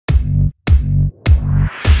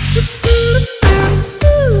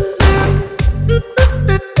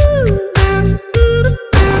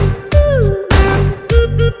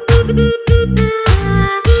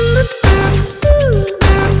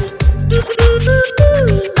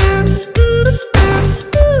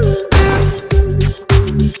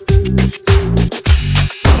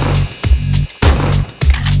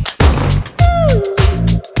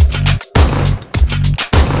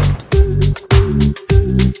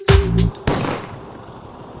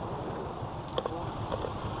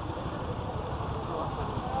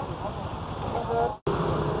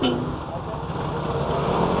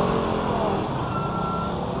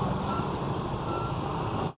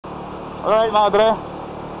Alright mga dre,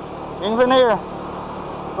 engineer.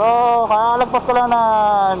 So, kakalagpas ko lang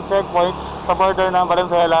ng checkpoint sa border ng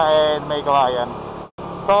Valenzuela and May Kawayan.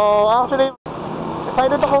 So, actually,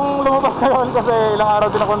 excited akong lumabas ngayon kasi ilang araw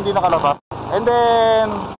din ako hindi nakalabas. And then,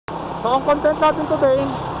 so ang content natin today,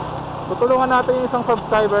 tutulungan natin yung isang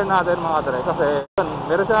subscriber natin mga dre. Kasi, yun,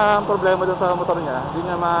 meron siyang problema dun sa motor niya. Hindi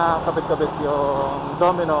niya makabit-kabit yung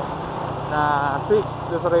domino na switch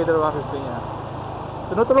dun sa Raider 150 niya.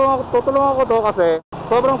 Tutulungan ko to kasi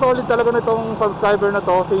sobrang solid talaga nitong subscriber na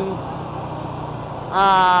to since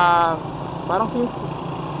parang since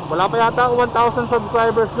wala pa yata 1,000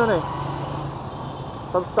 subscribers nun eh.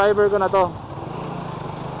 Subscriber ko na to.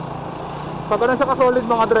 So ganun siya ka-solid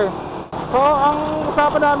mga dre. So ang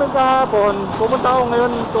usapan namin kahapon, pumunta ako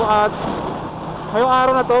ngayon to at ngayong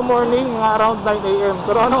araw na to, morning, around 9 AM.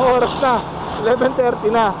 Pero anong oras na?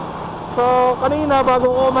 11:30 na. So kanina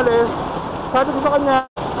bago ko umalis, sabi ko sa kanya,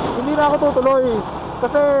 hindi na ako tutuloy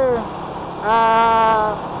kasi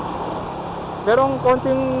merong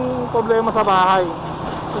konting problema sa bahay.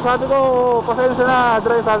 So sabi ko, pasensya na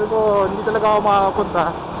Dre, sabi ko, hindi talaga ako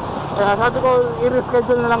makakapunta. Kaya sabi ko,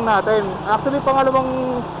 i-reschedule na lang natin. Actually,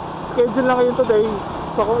 pangalawang schedule na ngayon today.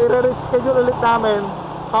 So kung i-reschedule ulit namin,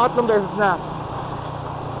 pangatlong beses na.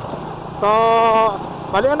 So,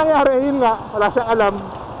 mali ang nangyari, yun nga, wala siyang alam.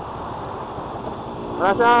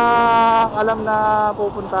 Wala siyang alam na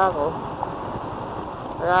pupunta ako.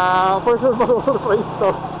 Kaya for sure masusurprise to.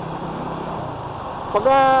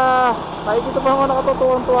 Pagka nakikita pa ako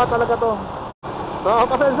nakatutuwang-tuwa talaga to. So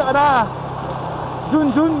pasensya ka na Jun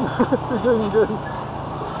pasensya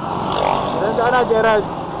ka na Gerald.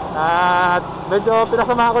 At medyo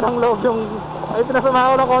pinasama ko ng loob pinasama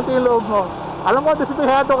ko ng konti yung loob mo. Alam ko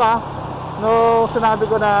disiplinado ka no sinabi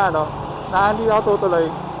ko na na hindi ako tutuloy.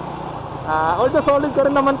 Although solid ka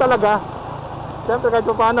rin naman talaga. Siyempre kahit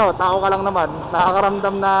pa paano, tao ka lang naman,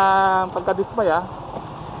 nakakaramdam na pagkadismaya.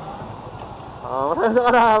 Pasensya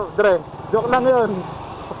ka na Dre, joke lang yun.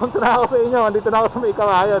 Papunta na ako sa inyo, andito na ako sa May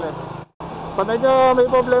Kawayan eh. So medyo may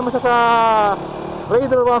problema siya sa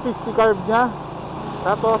Raider 150 carb niya.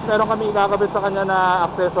 Tapos meron kami ikakabit sa kanya na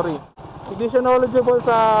accessory. Hindi siya knowledgeable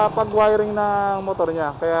sa pag-wiring ng motor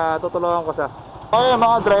niya, kaya tutulungan ko siya. Okay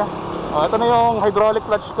mga Dre, ito na yung hydraulic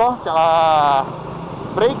clutch ko, tsaka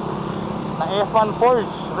brake na S1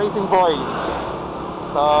 Forge Racing Boy.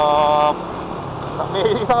 So may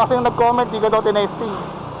isa kasi yung nag-comment, di ka daw tinesting.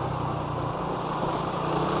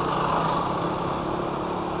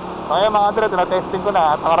 So ayan mga Dre, tinatesting ko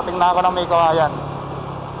na at nakarating na ako ng May Kawayan.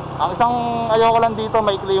 Ang isang ayoko lang dito,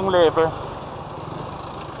 maikli yung lever.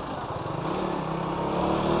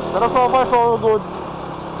 Pero so far so good.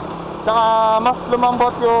 Tsaka mas lumambot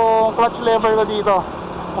yung clutch lever ko dito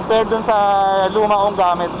compared dun sa luma kong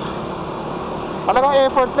gamit. Talagang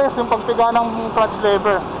effortless yung pagpiga ng clutch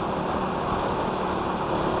lever.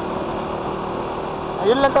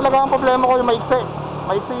 Ayun lang talaga ang problema ko, yung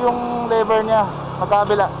maiksi yung lever niya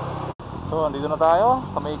magkabila. So andito na tayo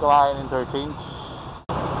sa May Kawayan interchange.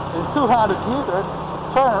 In 200 meters,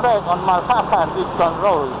 turn right on Malpapan Dixon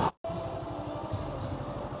Road.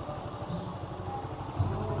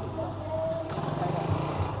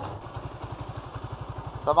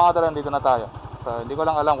 So mga Dre, dito na tayo. So hindi ko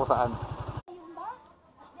lang alam kung saan.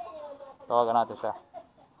 Tawagan natin siya.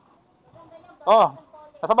 Oh,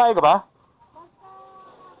 nasa bahay ka ba?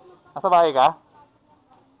 Nasa bahay ka?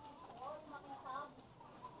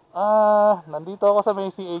 Nandito ako sa may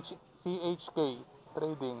CHK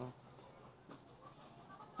Trading.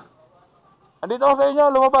 Nandito ako sa inyo,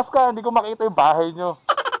 lumabas ka, hindi ko makita yung bahay nyo.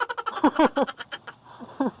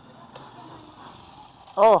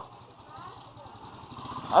 Oh.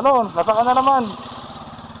 Ano, nasa ka na naman?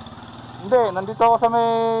 Hindi, nandito ako sa may...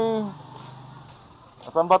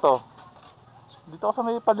 Saan ba to? Dito ako sa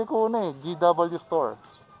may Palikune, GW Store.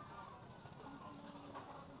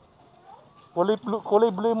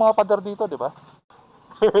 Kulay blue yung mga pader dito, di ba?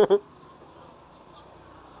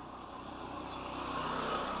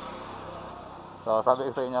 So, sabi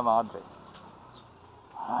ko sa inyo mga Dre.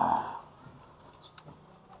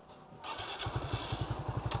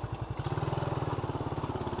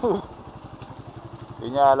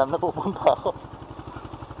 Hindi niya alam na pupunta ako.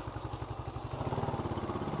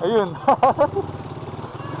 Ayun.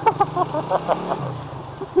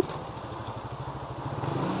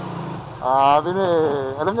 Bine,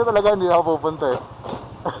 alam niya talaga hindi ako pupunta eh.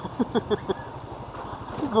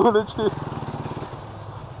 Gulat siya. Hindi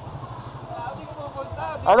ko pupunta.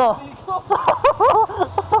 Ano?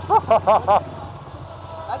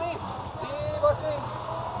 Adi, si Boss Ming.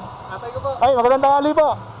 Atay ko po. Ay, magandang tanghali po.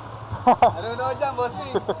 Ano na dyan, Boss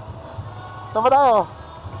Ming? Saan ba tayo?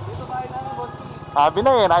 Dito bahay namin, Boss Ming. Sabi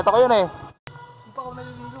na eh, nakita ko yun eh. Hindi pa ako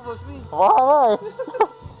naliligo, Boss Ming. Mukha nga eh.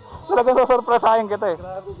 Talagang sasurpresahin kita eh.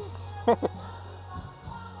 Grabe.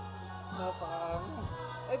 Napaka...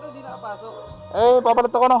 Ito, di nakapasok. Eh,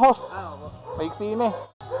 papalit ako ng host. Ano po? Paiksi na eh.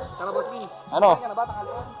 Tara, Boss Ming. Ano? Kaya na ba,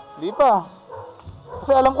 tanghalian? Di pa.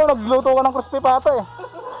 Kasi alam ko nagluto ka ng crispy pata eh.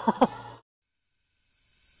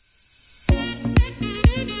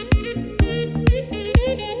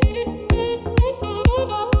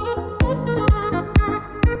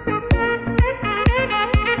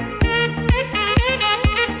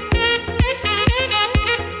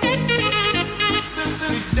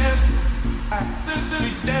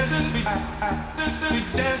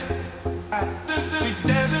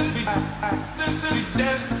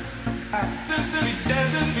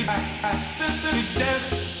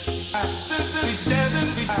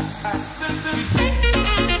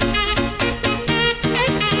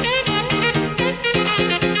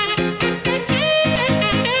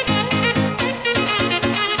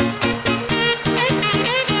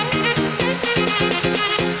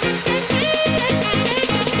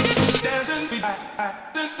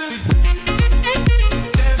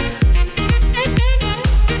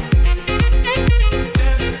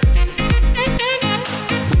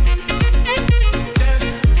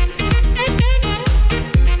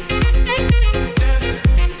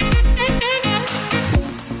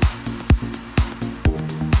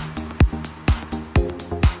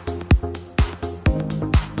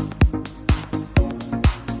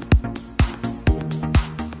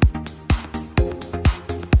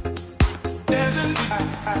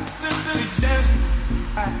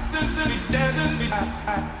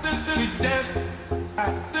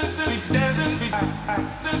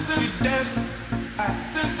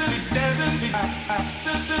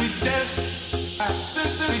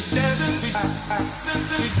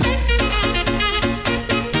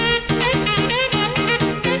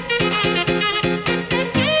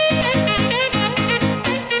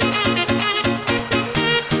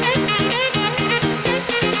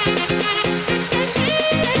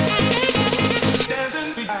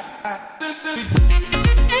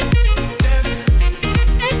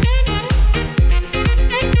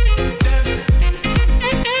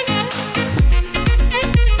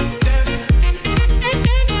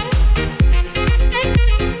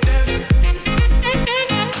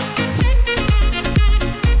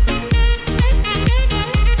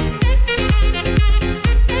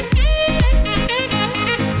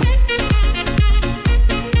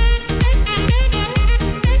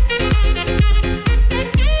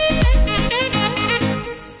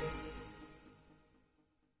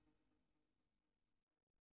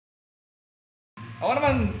 Ako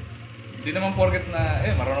naman, di naman porket na,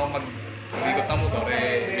 marunong mag-ikot ng motor,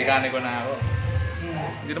 mekaniko na ako.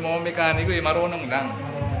 Hindi naman ako mekaniko, marunong lang.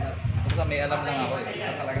 Basta may alam lang ako,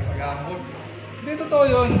 talagang pag-ahambog. Hindi, totoo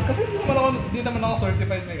yun. Kasi di naman ako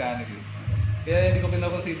certified mechanic eh. Kaya hindi ko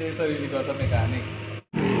pinakonsider sarili ko sa mechanic.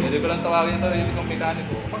 Pwede ko lang tawagin sa sarili kong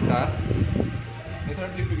mekaniko pagka may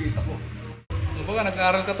certificate ako. Kumbaga,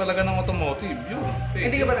 nag-aaral ka talaga ng automotive, yun.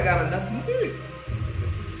 Hindi ka ba nag-aaral lang? Hindi.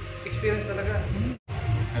 Experience talaga.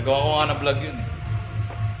 Nagawa ko nga na vlog yun eh.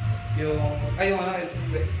 Yung ano,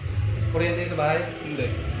 kuryente yung sa bahay? Hindi.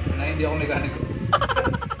 Hindi ako mekaniko.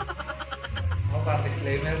 Ako pa,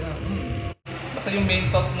 disclaimer na. Basta yung main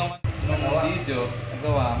thought ng video,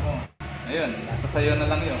 nagawa mo. Ayun, nasa sayo na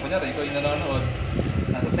lang yun. Kunyari, ikaw yung nanonood.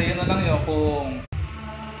 Nasa sayo na lang yun kung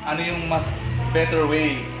ano yung mas better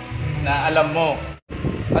way na alam mo.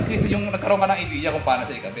 At least yung nagkaroon ka ng idea kung paano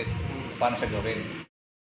siya ikabit. Paano siya gawin.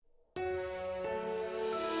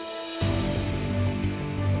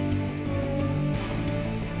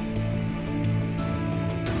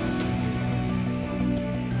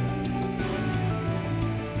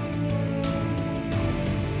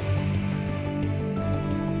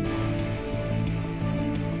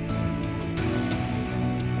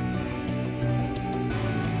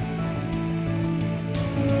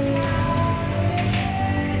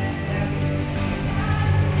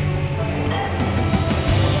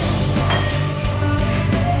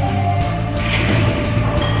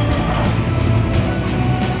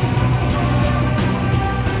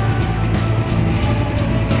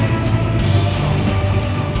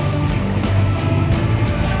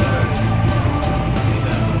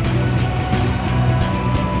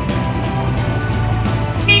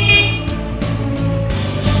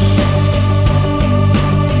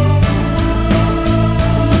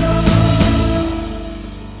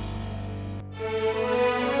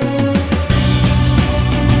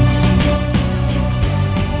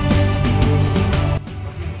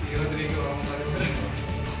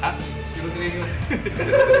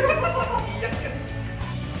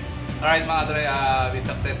 Alright mga Dre, we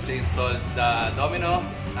successfully installed the domino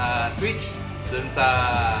switch dun sa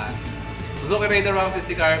Suzuki Raider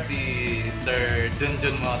 150 car ni Mr.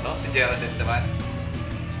 Junjun mo to, si Gerald Esteban.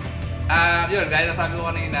 Yun, gaya na sabi ko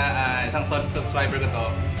kanina, isang solid subscriber ko to.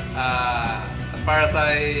 As far as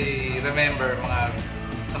I remember,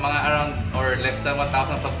 sa mga around or less than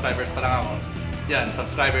 1,000 subscribers pa lang ako. Yan,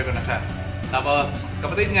 subscriber ko na siya. Tapos,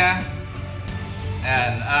 kapatid niya,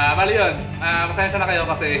 ayan, bali yun, pasensya na kayo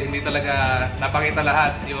kasi hindi talaga napakita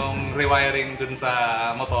lahat yung rewiring dun sa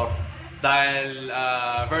motor. Dahil,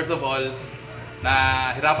 first of all,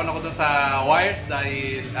 nahirapan ako dun sa wires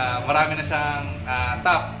dahil marami na siyang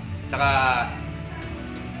tap. Tsaka,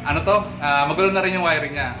 magulo na rin yung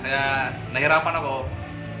wiring niya. Kaya, nahirapan ako.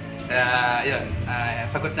 Kaya, yun,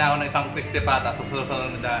 sagot niya ako ng isang crispy pata sa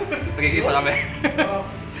susunod na nakikita kami.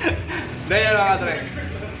 Dahil yan mga Dre.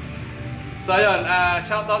 So ayun,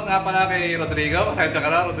 shoutout nga pala kay Rodrigo. Pasensya ka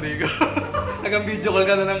na, Rodrigo. Hanggang video call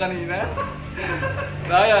ka na lang kanina.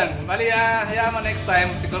 So ayun, mali, hayaan mo next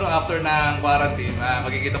time, siguro after ng quarantine,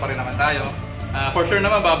 magkikita pa rin naman tayo. For sure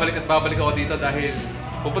naman, babalik ako dito dahil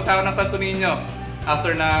pupunta ako ng Santo Niño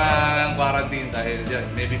after ng quarantine dahil yun,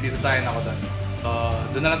 maybe bisitahin ako doon. So,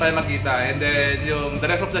 doon na lang tayo magkita. And then, yung the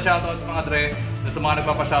rest of the shoutouts mga Dre, sa mga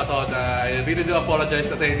nagpapa-shoutout, I really do apologize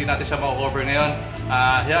kasi hindi natin siya ma-cover ngayon.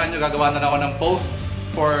 Hayaan nyo, gagawa na lang ako ng post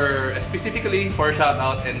specifically for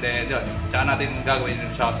shoutout, and then yun, tsaka natin gagawin yung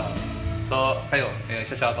shoutout. So, kayo,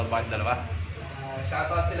 isa shoutout ba yung dalawa?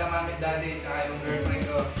 Shoutout sila mami, daddy, tsaka yung girlfriend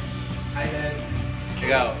ko. Hi, dad.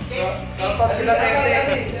 Ikaw? Shoutout sila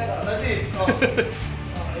daddy. Daddy. Oh.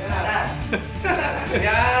 Yan.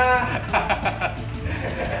 Yeah.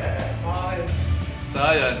 So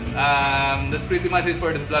ayun, that's pretty much it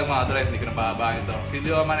for this vlog mga Dre. Hindi ko na pahabahan ito. See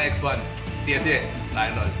you on my next one. See you.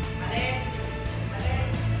 Lion roll.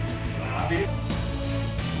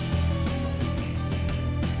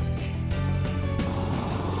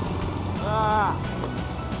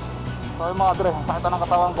 So yung mga Dre, sakit ng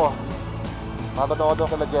katawan ko. Babado-do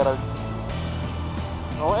kila Gerald.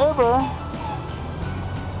 However,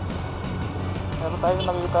 meron tayong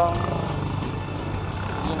nakitang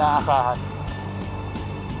inaasahan.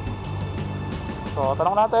 So,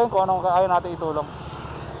 tanong natin kung anong kaya natin itulong.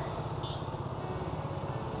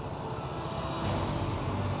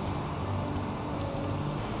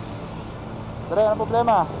 Dre, ano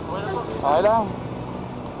problema? Okay lang.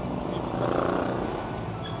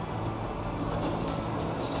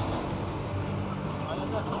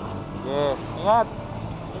 Yeah, ingat.